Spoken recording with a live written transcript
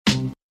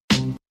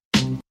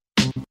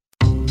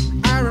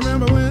I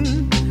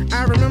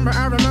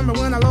remember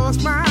when I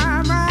lost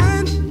my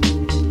mind.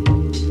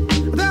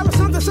 There was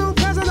something so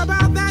pleasant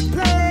about that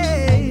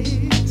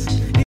place.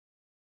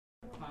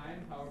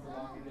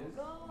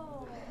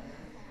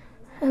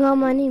 Hello,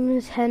 my name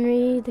is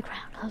Henry, the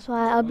Crowd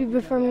Housewife. I'll be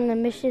performing the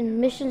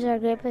Mission. Missions are a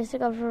great place to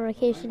go for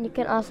vacation. You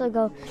can also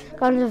go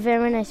on to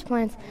very nice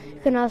plants. You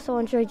can also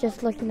enjoy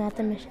just looking at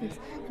the missions.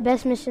 The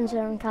best missions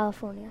are in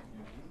California.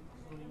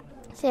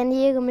 San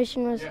Diego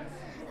Mission was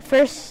the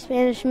first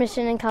Spanish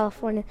mission in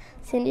California.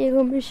 San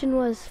Diego Mission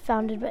was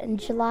founded in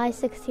July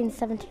 16,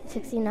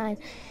 1769.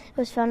 It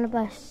was founded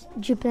by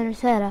Jupiter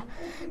Serra.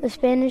 The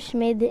Spanish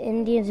made the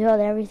Indians build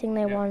everything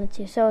they wanted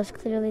to, so it was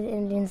clearly the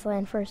Indians'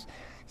 land first.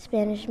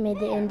 Spanish made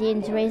the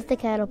Indians raise the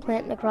cattle,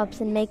 plant the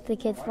crops, and make the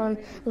kids learn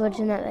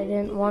religion that they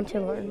didn't want to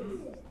learn.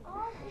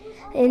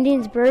 The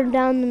Indians burned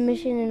down the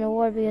mission in a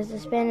war because the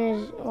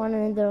Spanish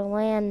wanted their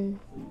land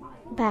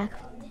back.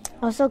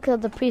 Also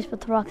killed the priests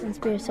with rocks and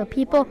spears, so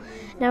people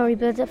now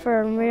rebuilt it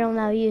for a memorial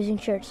now using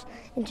church.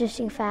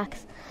 Interesting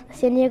facts. The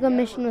San Diego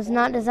Mission was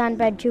not designed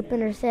by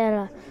Jupiter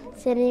Serra.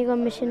 San Diego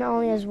Mission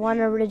only has one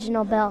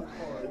original bell.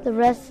 The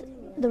rest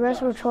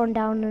were torn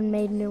down and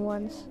made new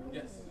ones.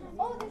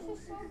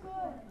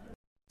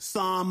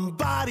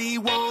 Somebody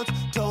once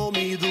told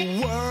me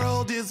the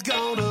world is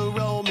gonna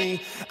roll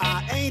me.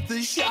 I ain't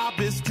the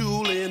sharpest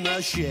tool in the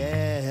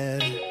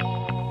shed.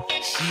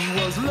 She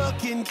was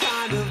looking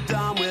kind of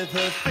dumb with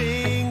her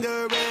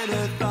finger and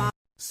her thumb,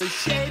 the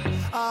shape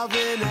of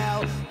an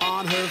L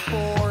on her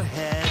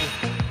forehead.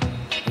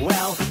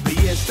 Well, the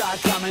years start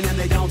coming and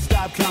they don't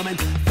stop coming.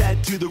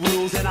 Fed to the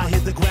rules and I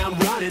hit the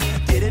ground running.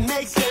 Didn't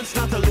make sense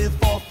not to live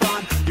for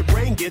fun. Your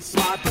brain gets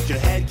smart but your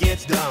head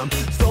gets dumb.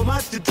 So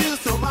much to do,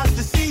 so much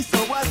to see. So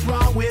what's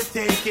wrong with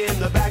taking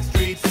the back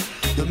streets?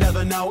 You'll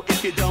never know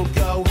if you don't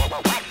go.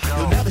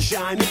 You'll never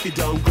shine if you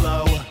don't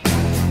glow.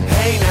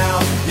 Hey now,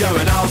 you're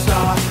an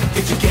all-star.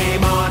 Get your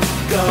game on,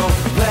 go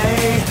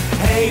play.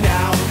 Hey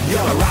now, you're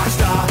a rock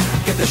star.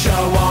 Get the show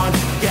on,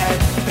 get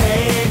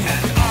paid.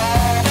 And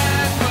all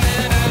that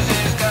glitters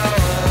is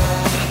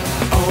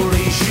gold.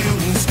 Only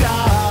shooting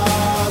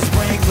stars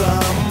break the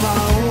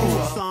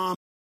mold.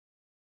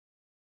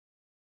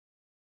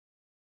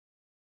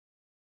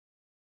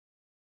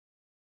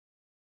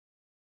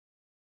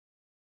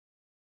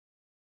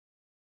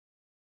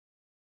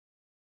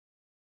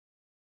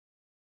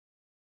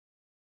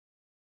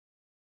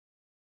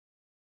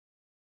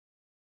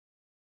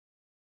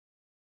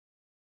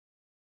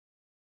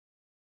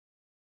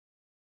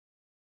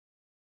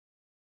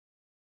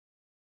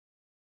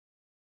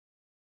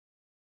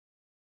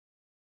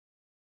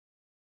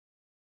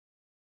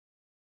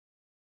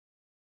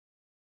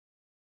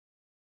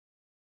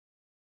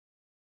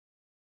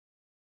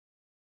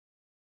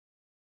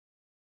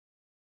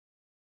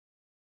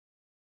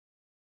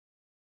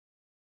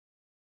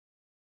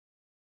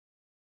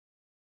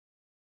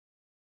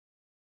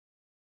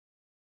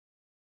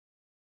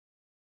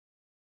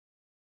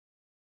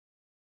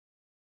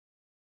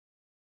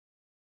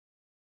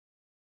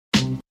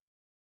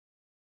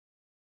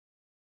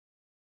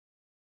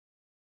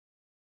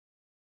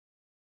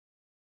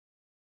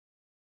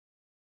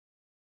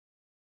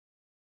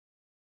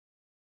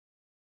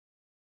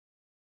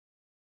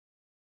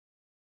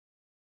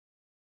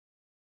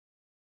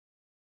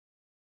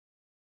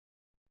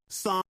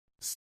 Some